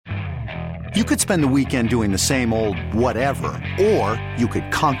You could spend the weekend doing the same old whatever, or you could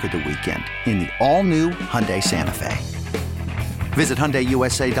conquer the weekend in the all-new Hyundai Santa Fe. Visit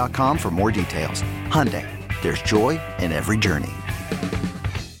HyundaiUSA.com for more details. Hyundai, there's joy in every journey.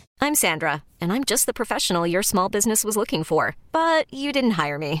 I'm Sandra, and I'm just the professional your small business was looking for. But you didn't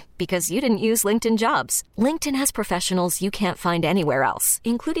hire me because you didn't use LinkedIn Jobs. LinkedIn has professionals you can't find anywhere else,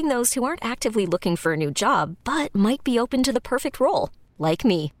 including those who aren't actively looking for a new job, but might be open to the perfect role, like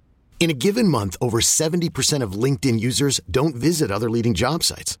me. In a given month, over 70% of LinkedIn users don't visit other leading job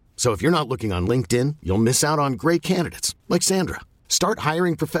sites. So if you're not looking on LinkedIn, you'll miss out on great candidates like Sandra. Start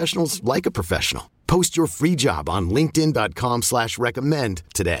hiring professionals like a professional. Post your free job on linkedin.com/recommend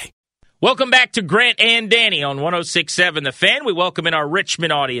today. Welcome back to Grant and Danny on 106.7 The Fan. We welcome in our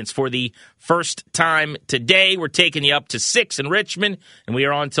Richmond audience for the first time today. We're taking you up to 6 in Richmond, and we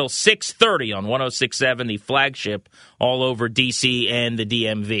are on until 6:30 on 106.7, the flagship all over D.C. and the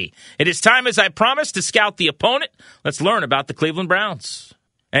DMV. It is time, as I promised, to scout the opponent. Let's learn about the Cleveland Browns.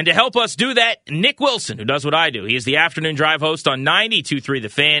 And to help us do that, Nick Wilson, who does what I do. He is the afternoon drive host on 92.3 The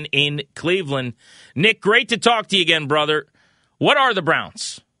Fan in Cleveland. Nick, great to talk to you again, brother. What are the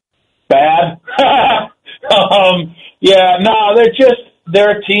Browns? Bad. They're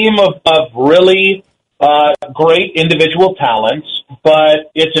a team of really great individual talents,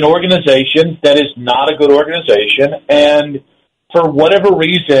 but it's an organization that is not a good organization, and for whatever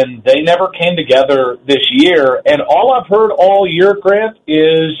reason, they never came together this year, and all I've heard all year, Grant,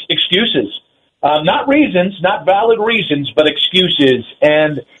 is excuses. Not reasons, not valid reasons, but excuses,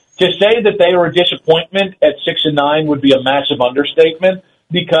 and to say that they are a disappointment at 6-9 would be a massive understatement,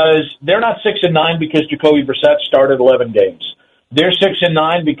 because they're not 6-9 because Jacoby Brissett started 11 games. They're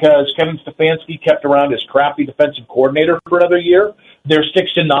 6-9 because Kevin Stefanski kept around his crappy defensive coordinator for another year. They're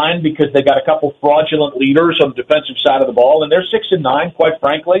 6-9 because they got a couple fraudulent leaders on the defensive side of the ball. And they're 6-9, quite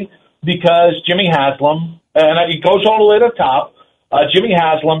frankly, because Jimmy Haslam, and it goes all the way to the top, Jimmy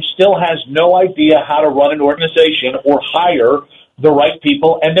Haslam still has no idea how to run an organization or hire the right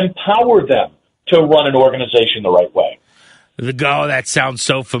people and empower them to run an organization the right way. Oh, that sounds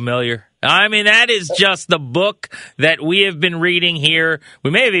so familiar. I mean, that is just the book that we have been reading here. We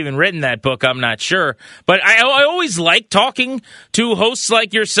may have even written that book, I'm not sure. But I always like talking to hosts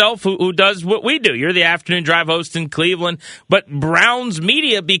like yourself who does what we do. You're the afternoon drive host in Cleveland, but Browns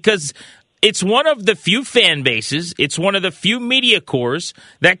media, because it's one of the few fan bases, it's one of the few media corps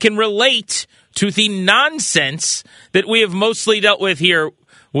that can relate to the nonsense that we have mostly dealt with here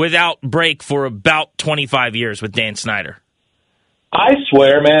without break for about 25 years with Dan Snyder. I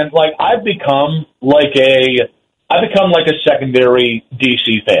swear, man, like I've become like a secondary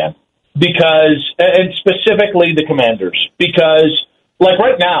DC fan because, and specifically the Commanders, because like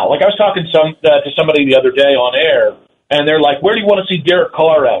right now, like I was talking to somebody the other day on air, and they're like, "Where do you want to see Derek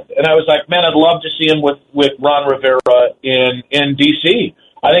Carr at?" And I was like, "Man, I'd love to see him with Ron Rivera in DC.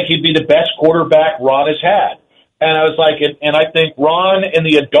 I think he'd be the best quarterback Ron has had." And I was like, and I think Ron and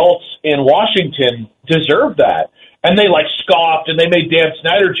the adults in Washington deserve that. And they like scoffed and they made Dan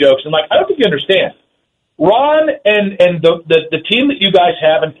Snyder jokes. And like, I don't think you understand. Ron and the team that you guys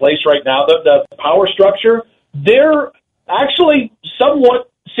have in place right now, the power structure, they're actually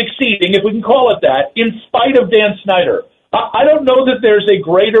somewhat succeeding, if we can call it that, in spite of Dan Snyder. I don't know that there's a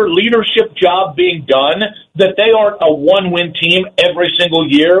greater leadership job being done, that they aren't a one-win team every single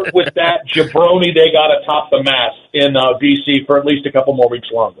year with that jabroni they got atop the mast in D.C. for at least a couple more weeks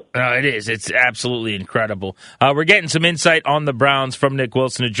longer. It is. It's absolutely incredible. We're getting some insight on the Browns from Nick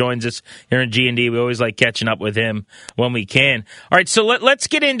Wilson, who joins us here in G&D. We always like catching up with him when we can. All right, so let's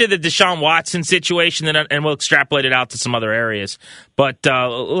get into the Deshaun Watson situation, and we'll extrapolate it out to some other areas. But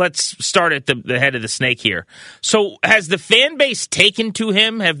let's start at the head of the snake here. So has the fan base taken to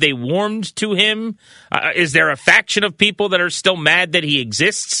him? Have they warmed to him? Is there a faction of people that are still mad that he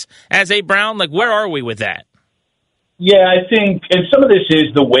exists as a Brown? Like, where are we with that? Yeah, I think, and some of this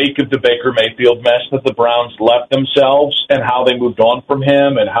is the wake of the Baker Mayfield mess that the Browns left themselves and how they moved on from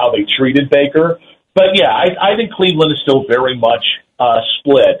him and how they treated Baker. But yeah, I think Cleveland is still very much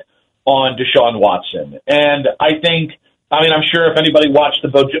split on Deshaun Watson. And I'm sure if anybody watched the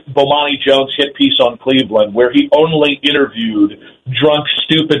Bomani Jones hit piece on Cleveland, where he only interviewed drunk,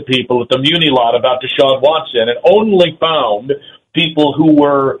 stupid people at the Muni lot about Deshaun Watson and only found people who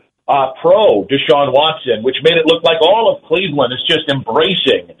were pro Deshaun Watson, which made it look like all of Cleveland is just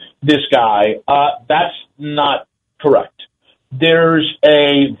embracing this guy. That's not correct. There's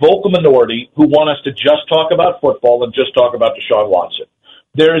a vocal minority who want us to just talk about football and just talk about Deshaun Watson.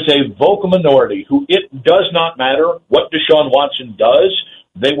 There's a vocal minority who it does not matter what Deshaun Watson does.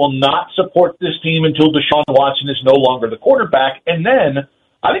 They will not support this team until Deshaun Watson is no longer the quarterback. And then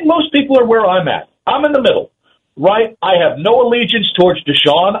I think most people are where I'm at. I'm in the middle, right? I have no allegiance towards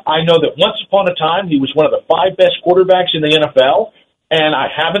Deshaun. I know that once upon a time he was one of the 5 best quarterbacks in the NFL, and I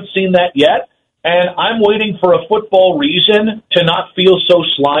haven't seen that yet. And I'm waiting for a football reason to not feel so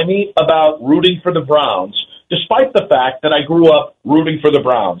slimy about rooting for the Browns, despite the fact that I grew up rooting for the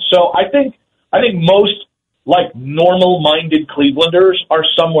Browns. So I think most like normal-minded Clevelanders are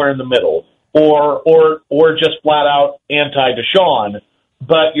somewhere in the middle, or just flat out anti-Deshaun.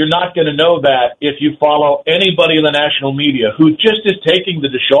 But you're not going to know that if you follow anybody in the national media who just is taking the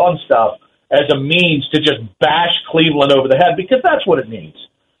Deshaun stuff as a means to just bash Cleveland over the head, because that's what it needs.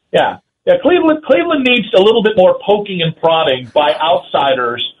 Yeah, Cleveland needs a little bit more poking and prodding by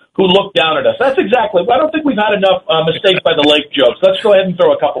outsiders who look down at us. That's exactly. I don't think we've had enough mistake by the lake jokes. Let's go ahead and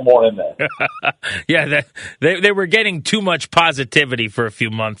throw a couple more in there. Yeah, they were getting too much positivity for a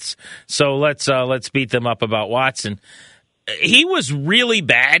few months. So let's beat them up about Watson. He was really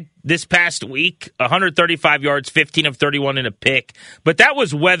bad this past week, 135 yards, 15 of 31 in a pick. But that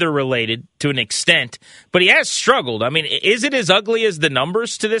was weather-related to an extent. But he has struggled. I mean, is it as ugly as the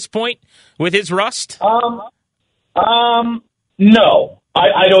numbers to this point with his rust? No, I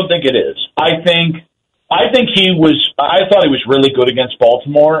don't think it is. I thought he was really good against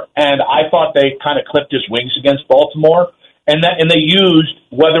Baltimore, and I thought they kind of clipped his wings against Baltimore, and they used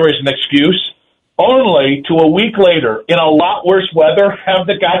weather as an excuse. Only to a week later, in a lot worse weather, have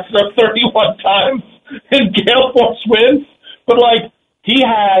the guy throw 31 times in gale force winds. But, he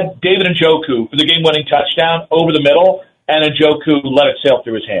had David Njoku for the game-winning touchdown over the middle, and Njoku let it sail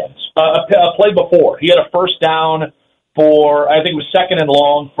through his hands. A play before, he had a first down for, I think it was second and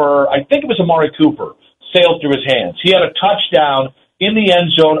long for, I think it was Amari Cooper, sailed through his hands. He had a touchdown in the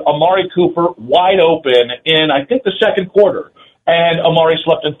end zone, Amari Cooper wide open in, I think, the second quarter, and Amari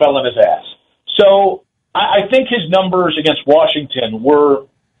slipped and fell in his ass. So I think his numbers against Washington were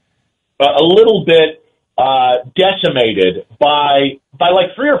a little bit decimated by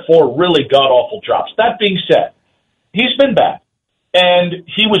 3 or 4 really god-awful drops. That being said, he's been bad, and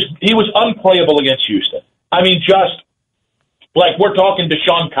he was unplayable against Houston. I mean, just we're talking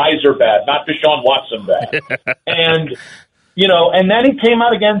Deshaun Kaiser bad, not Deshaun Watson bad. And then he came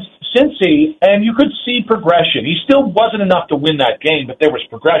out against Cincy, and you could see progression. He still wasn't enough to win that game, but there was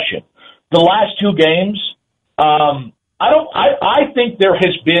progression. The last 2 games, I think there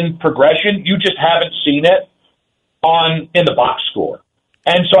has been progression. You just haven't seen it in the box score.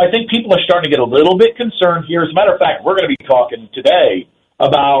 And so I think people are starting to get a little bit concerned here. As a matter of fact, we're going to be talking today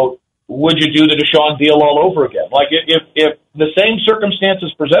about would you do the Deshaun deal all over again? If the same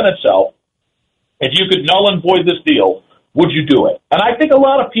circumstances present itself, if you could null and void this deal, would you do it? And I think a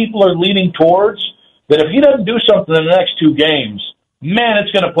lot of people are leaning towards that if he doesn't do something in the next 2 games, man, it's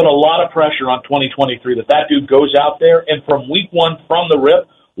going to put a lot of pressure on 2023 that dude goes out there and from week 1 from the rip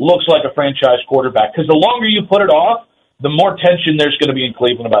looks like a franchise quarterback. Because the longer you put it off, the more tension there's going to be in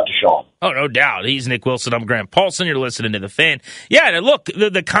Cleveland about Deshaun. Oh, no doubt. He's Nick Wilson. I'm Grant Paulson. You're listening to The Fan. Yeah, look,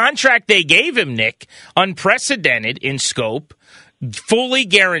 the contract they gave him, Nick, unprecedented in scope, fully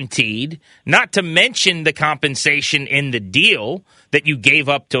guaranteed, not to mention the compensation in the deal that you gave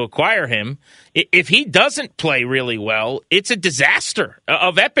up to acquire him. If he doesn't play really well, it's a disaster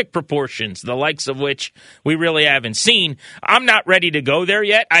of epic proportions, the likes of which we really haven't seen. I'm not ready to go there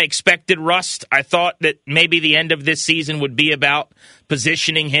yet. I expected rust. I thought that maybe the end of this season would be about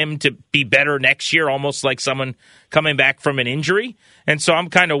positioning him to be better next year, almost like someone coming back from an injury. And so I'm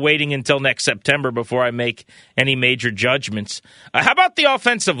kind of waiting until next September before I make any major judgments. How about the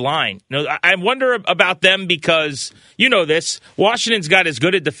offensive line? I wonder about them because, you know this, Washington's got as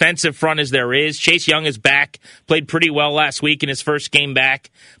good a defensive front as there is. Chase Young is back, played pretty well last week in his first game back.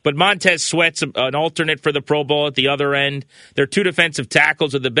 But Montez Sweat's an alternate for the Pro Bowl at the other end. Their 2 defensive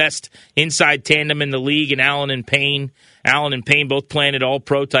tackles are the best inside tandem in the league, and Allen and Payne. Allen and Payne both playing at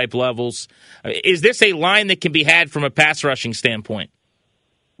all-pro type levels. Is this a line that can be had from a pass rushing standpoint?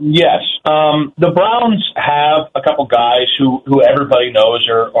 Yes. The Browns have a couple guys who everybody knows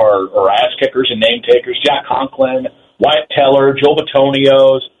are ass kickers and name takers. Jack Conklin, Wyatt Teller, Joe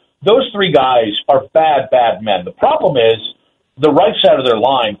Bitonio. Those 3 guys are bad men. The problem is the right side of their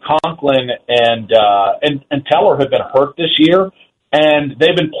line, Conklin and Teller have been hurt this year, and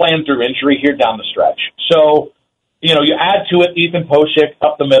they've been playing through injury here down the stretch. So, you add to it Ethan Posick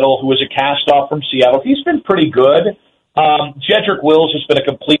up the middle, who was a cast-off from Seattle. He's been pretty good. Jedrick Wills has been a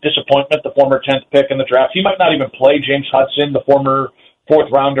complete disappointment, the former 10th pick in the draft. He might not even play. James Hudson, the former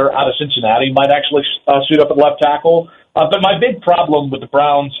 4th-rounder out of Cincinnati, might actually suit up at left tackle. But my big problem with the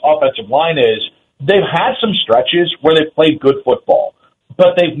Browns' offensive line is they've had some stretches where they've played good football,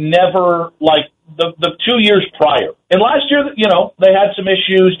 but they've never, the 2 years prior. And last year, they had some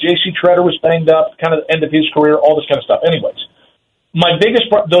issues. J.C. Treader was banged up, kind of the end of his career, all this kind of stuff. Anyways,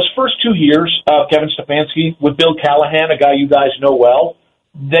 those first 2 years of Kevin Stefanski with Bill Callahan, a guy you guys know well,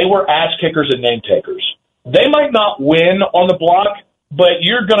 they were ass kickers and name takers. They might not win on the block, but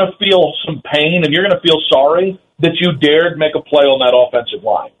you're going to feel some pain and you're going to feel sorry that you dared make a play on that offensive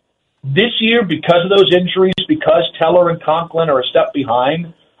line. This year, because of those injuries, because Teller and Conklin are a step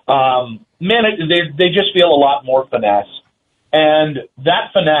behind, they just feel a lot more finesse. And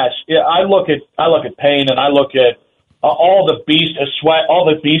that finesse, I look at Payne and I look at all the beasts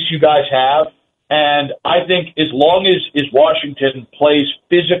you guys have, and I think as long as Washington plays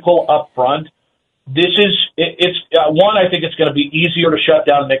physical up front, I think it's going to be easier to shut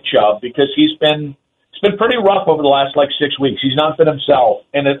down Nick Chubb because it's been pretty rough over the last 6 weeks. He's not been himself,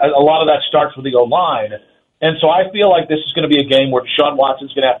 and a lot of that starts with the O-line. And so I feel like this is going to be a game where Deshaun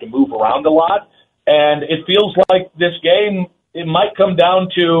Watson's going to have to move around a lot, and it feels like this game, it might come down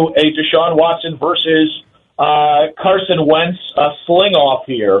to a Deshaun Watson versus Carson Wentz sling-off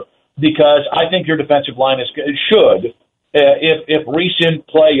here, because I think your defensive line should, if recent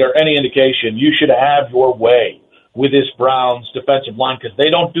play or any indication, you should have your way with this Browns defensive line because they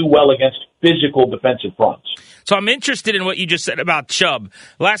don't do well against physical defensive fronts. So I'm interested in what you just said about Chubb.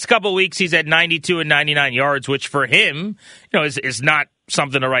 Last couple of weeks, he's had 92 and 99 yards, which for him, is not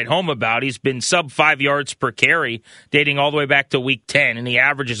something to write home about. He's been sub 5 yards per carry, dating all the way back to week 10, and the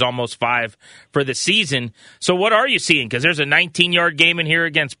average is almost 5 for the season. So what are you seeing? Because there's a 19-yard game in here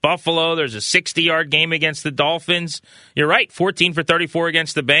against Buffalo. There's a 60-yard game against the Dolphins. You're right, 14 for 34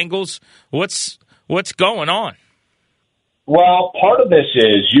 against the Bengals. What's going on? Well, part of this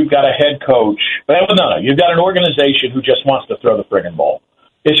is you've got a head coach. No, you've got an organization who just wants to throw the friggin' ball.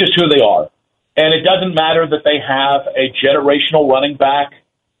 It's just who they are. And it doesn't matter that they have a generational running back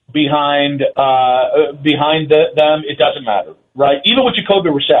behind them. It doesn't matter, right? Even with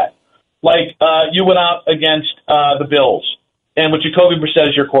Jacoby Brissett. You went out against the Bills, and with Jacoby Brissett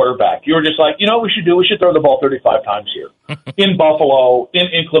as your quarterback, you were just like, what we should do? We should throw the ball 35 times here in Buffalo, in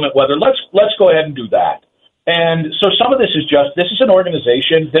inclement weather. Let's go ahead and do that. And so some of this is an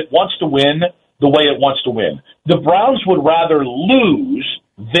organization that wants to win the way it wants to win. The Browns would rather lose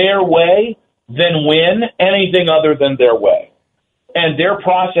their way than win anything other than their way. And their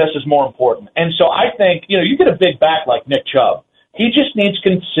process is more important. And so I think, you get a big back like Nick Chubb. He just needs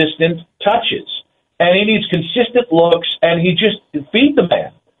consistent touches. And he needs consistent looks, and he just feed the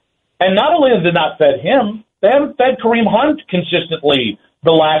man. And not only have they not fed him, they haven't fed Kareem Hunt consistently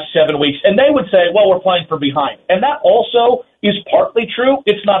the last 7 weeks. And they would say, well, we're playing from behind. And that also is partly true.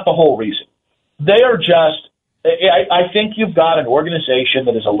 It's not the whole reason. They are just, I think you've got an organization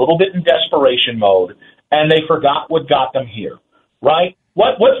that is a little bit in desperation mode, and they forgot what got them here, right?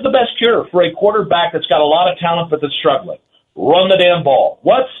 What's the best cure for a quarterback that's got a lot of talent but that's struggling? Run the damn ball.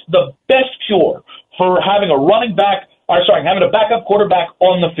 What's the best cure for having having a backup quarterback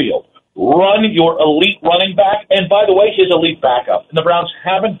on the field? Run your elite running back, and by the way, his elite backup. And the Browns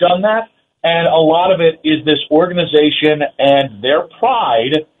haven't done that, and a lot of it is this organization and their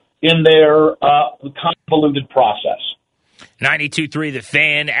pride in their convoluted process. 92.3 The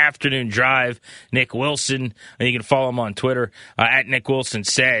Fan, Afternoon Drive. Nick Wilson, and you can follow him on Twitter, at Nick Wilson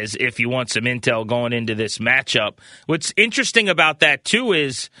Says, if you want some intel going into this matchup. What's interesting about that, too,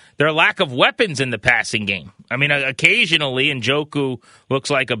 is their lack of weapons in the passing game. I mean, occasionally, Njoku looks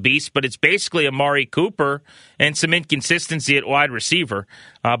like a beast, but it's basically Amari Cooper and some inconsistency at wide receiver.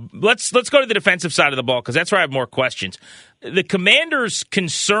 Let's go to the defensive side of the ball, because that's where I have more questions. The Commanders'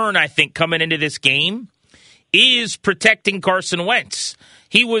 concern, I think, coming into this game is protecting Carson Wentz.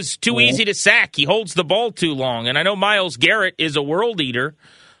 He was too easy to sack. He holds the ball too long. And I know Myles Garrett is a world eater.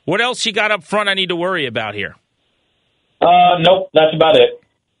 What else you got up front I need to worry about here? Nope, that's about it.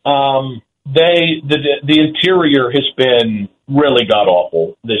 The interior has been really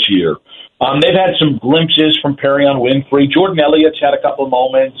god-awful this year. They've had some glimpses from Perrion Winfrey. Jordan Elliott's had a couple of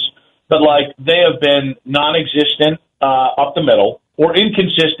moments. But, they have been non-existent up the middle, or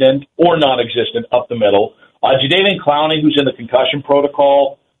inconsistent or non-existent up the middle. Jadeveon Clowney, who's in the concussion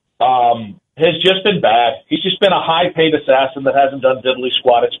protocol, has just been bad. He's just been a high-paid assassin that hasn't done diddly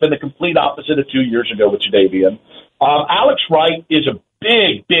squat. It's been the complete opposite of 2 years ago with Jadeveon. Alex Wright is a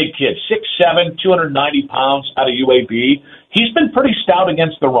big kid, 6'7", 290 pounds out of UAB. He's been pretty stout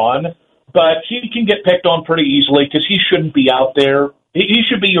against the run, but he can get picked on pretty easily because he shouldn't be out there. He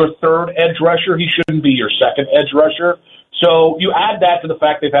should be your third edge rusher. He shouldn't be your second edge rusher. So you add that to the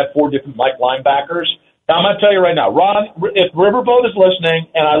fact they've had 4 different linebackers. Now, I'm going to tell you right now, Ron, if Riverboat is listening,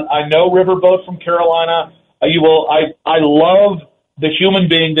 and I know Riverboat from Carolina, I love the human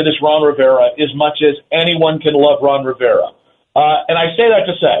being that is Ron Rivera as much as anyone can love Ron Rivera. And I say that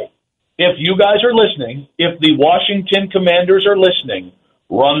to say, if you guys are listening, if the Washington Commanders are listening,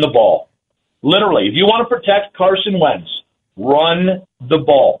 run the ball. Literally, if you want to protect Carson Wentz, run the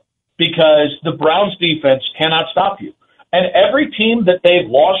ball because the Browns defense cannot stop you. And every team that they've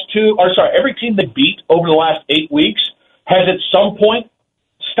every team they beat over the last 8 weeks has at some point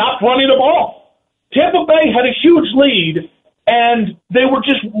stopped running the ball. Tampa Bay had a huge lead, and they were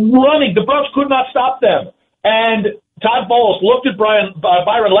just running. The Browns could not stop them. And Todd Bowles looked at Byron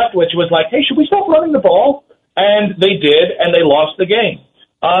Leftwich and was like, hey, should we stop running the ball? And they did, and they lost the game.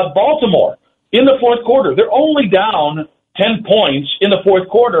 Baltimore, in the fourth quarter, they're only down 10 points in the fourth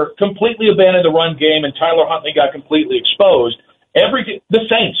quarter, completely abandoned the run game, and Tyler Huntley got completely exposed. The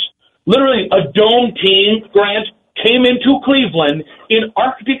Saints, literally a dome team, Grant, came into Cleveland in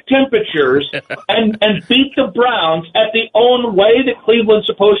Arctic temperatures and beat the Browns at the own way that Cleveland's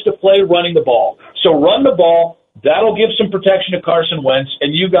supposed to play, running the ball. So run the ball. That'll give some protection to Carson Wentz,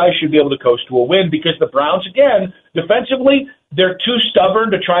 and you guys should be able to coast to a win because the Browns, again, defensively, they're too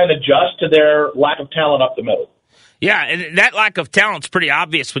stubborn to try and adjust to their lack of talent up the middle. Yeah, and that lack of talent's pretty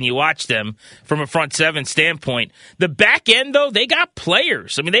obvious when you watch them from a front seven standpoint. The back end, though, they got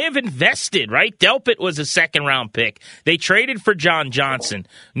players. I mean, they have invested, right? Delpit was a second-round pick. They traded for John Johnson.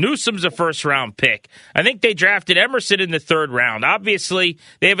 Newsom's a first-round pick. I think they drafted Emerson in the third round. Obviously,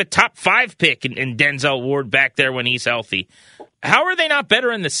 they have a top-5 pick in Denzel Ward back there when he's healthy. How are they not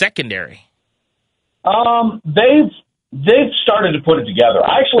better in the secondary? They've started to put it together.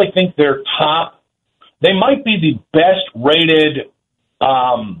 I actually think they're top. They might be the best-rated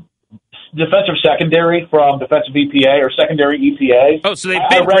defensive secondary from defensive EPA or secondary EPA. Oh, so they've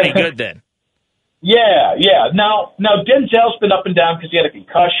been pretty good then. Yeah. Now Denzel's been up and down because he had a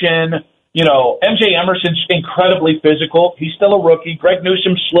concussion. You know, MJ Emerson's incredibly physical. He's still a rookie. Greg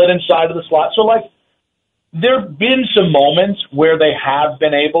Newsome slid inside of the slot. So, there have been some moments where they have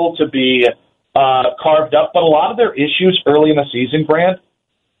been able to be carved up, but a lot of their issues early in the season, Grant,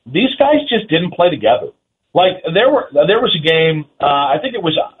 these guys just didn't play together. There was a game, I think it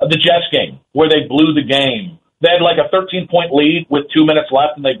was the Jets game, where they blew the game. They had a 13-point lead with 2 minutes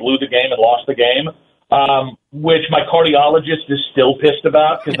left, and they blew the game and lost the game, which my cardiologist is still pissed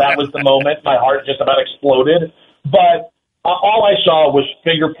about because that was the moment my heart just about exploded. But all I saw was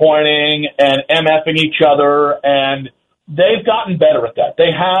finger pointing and MFing each other, and they've gotten better at that.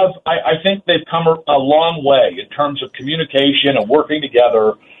 They have. I think they've come a long way in terms of communication and working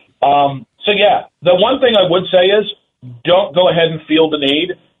together. The one thing I would say is don't go ahead and feel the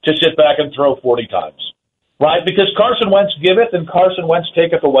need to sit back and throw 40 times, right? Because Carson Wentz giveth and Carson Wentz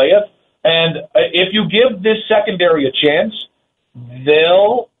taketh awayeth. And if you give this secondary a chance,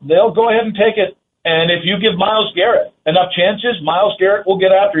 they'll go ahead and take it. And if you give Myles Garrett enough chances, Myles Garrett will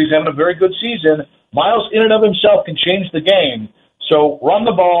get after. He's having a very good season. Myles in and of himself can change the game. So run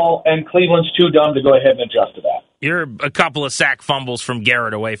the ball, and Cleveland's too dumb to go ahead and adjust to that. You're a couple of sack fumbles from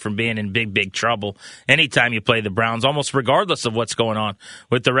Garrett away from being in big, big trouble anytime you play the Browns, almost regardless of what's going on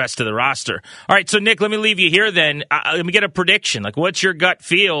with the rest of the roster. All right, so, Nick, let me leave you here then. Let me get a prediction. What's your gut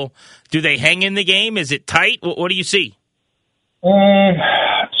feel? Do they hang in the game? Is it tight? What do you see?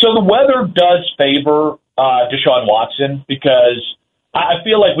 So the weather does favor Deshaun Watson because I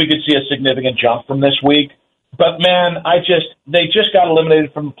feel like we could see a significant jump from this week. But, man, they just got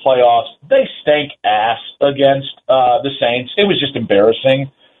eliminated from the playoffs. They stank ass against the Saints. It was just embarrassing.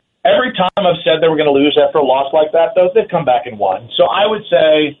 Every time I've said they were going to lose after a loss like that, though, they've come back and won. So I would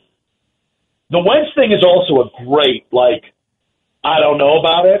say the Wentz thing is also a great, I don't know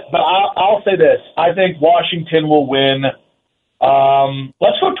about it, but I'll say this. I think Washington will win.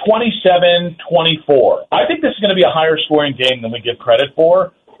 Let's go 27-24. I think this is going to be a higher scoring game than we give credit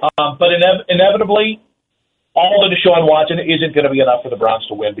for. But inevitably, all the Deshaun Watson isn't going to be enough for the Browns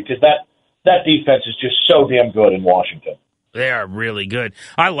to win because that defense is just so damn good in Washington. They are really good.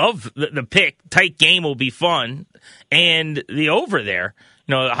 I love the pick. Tight game will be fun. And the over there,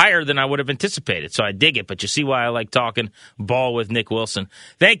 higher than I would have anticipated. So I dig it. But you see why I like talking ball with Nick Wilson.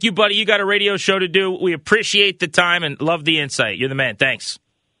 Thank you, buddy. You got a radio show to do. We appreciate the time and love the insight. You're the man. Thanks.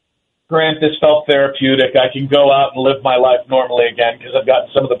 Grant, this felt therapeutic. I can go out and live my life normally again because I've gotten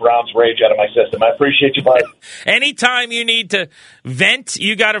some of the Browns rage out of my system. I appreciate you, buddy. Anytime you need to vent,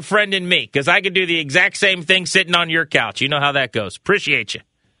 you got a friend in me because I could do the exact same thing sitting on your couch. You know how that goes. Appreciate you.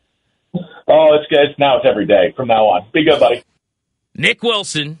 Oh, it's good. Now it's every day from now on. Be good, buddy. Nick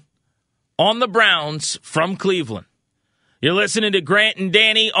Wilson on the Browns from Cleveland. You're listening to Grant and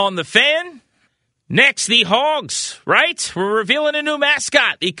Danny on The Fan. Next, the Hogs, right? We're revealing a new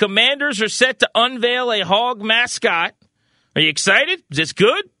mascot. The Commanders are set to unveil a Hog mascot Are you excited? Is this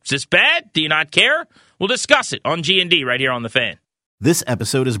good? Is this bad? Do you not care? We'll discuss it on G&D right here on The Fan. This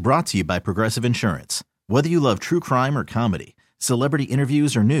episode is brought to you by Progressive Insurance. Whether you love true crime or comedy, celebrity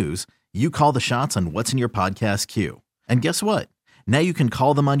interviews or news, you call the shots on what's in your podcast queue. And guess what? Now you can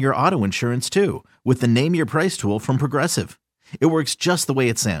call them on your auto insurance too with the Name Your Price tool from Progressive. It works just the way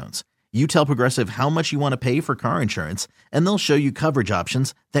it sounds. You tell Progressive how much you want to pay for car insurance, and they'll show you coverage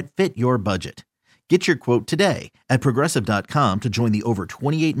options that fit your budget. Get your quote today at Progressive.com to join the over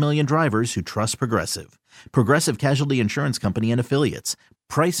 28 million drivers who trust Progressive. Progressive Casualty Insurance Company and Affiliates.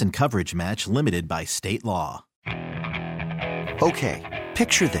 Price and coverage match limited by state law. Okay,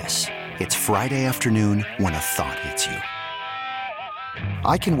 picture this. It's Friday afternoon when a thought hits you.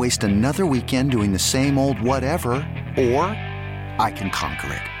 I can waste another weekend doing the same old whatever, or I can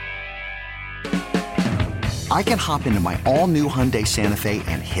conquer it. I can hop into my all-new Hyundai Santa Fe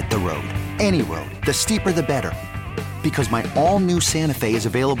and hit the road. Any road. The steeper, the better. Because my all-new Santa Fe is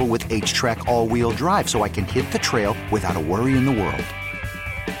available with H-Track all-wheel drive, so I can hit the trail without a worry in the world.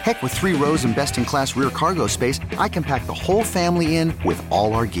 Heck, with 3 rows and best-in-class rear cargo space, I can pack the whole family in with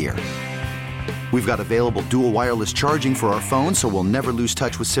all our gear. We've got available dual wireless charging for our phones, so we'll never lose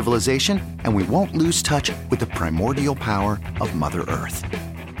touch with civilization, and we won't lose touch with the primordial power of Mother Earth.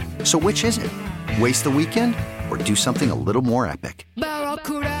 So which is it? Waste the weekend or do something a little more epic?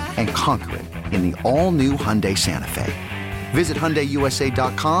 And conquer it in the all-new Hyundai Santa Fe. Visit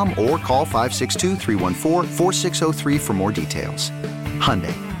HyundaiUSA.com or call 562-314-4603 for more details.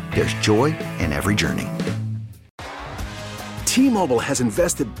 Hyundai, there's joy in every journey. T-Mobile has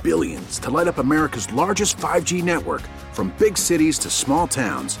invested billions to light up America's largest 5G network, from big cities to small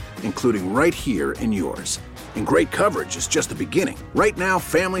towns, including right here in yours. And great coverage is just the beginning. Right now,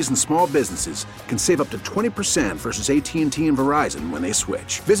 families and small businesses can save up to 20% versus AT&T and Verizon when they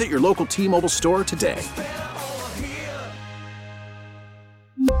switch. Visit your local T-Mobile store today.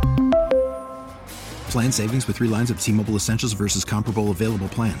 Plan savings with 3 lines of T-Mobile Essentials versus comparable available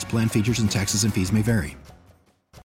plans. Plan features and taxes and fees may vary.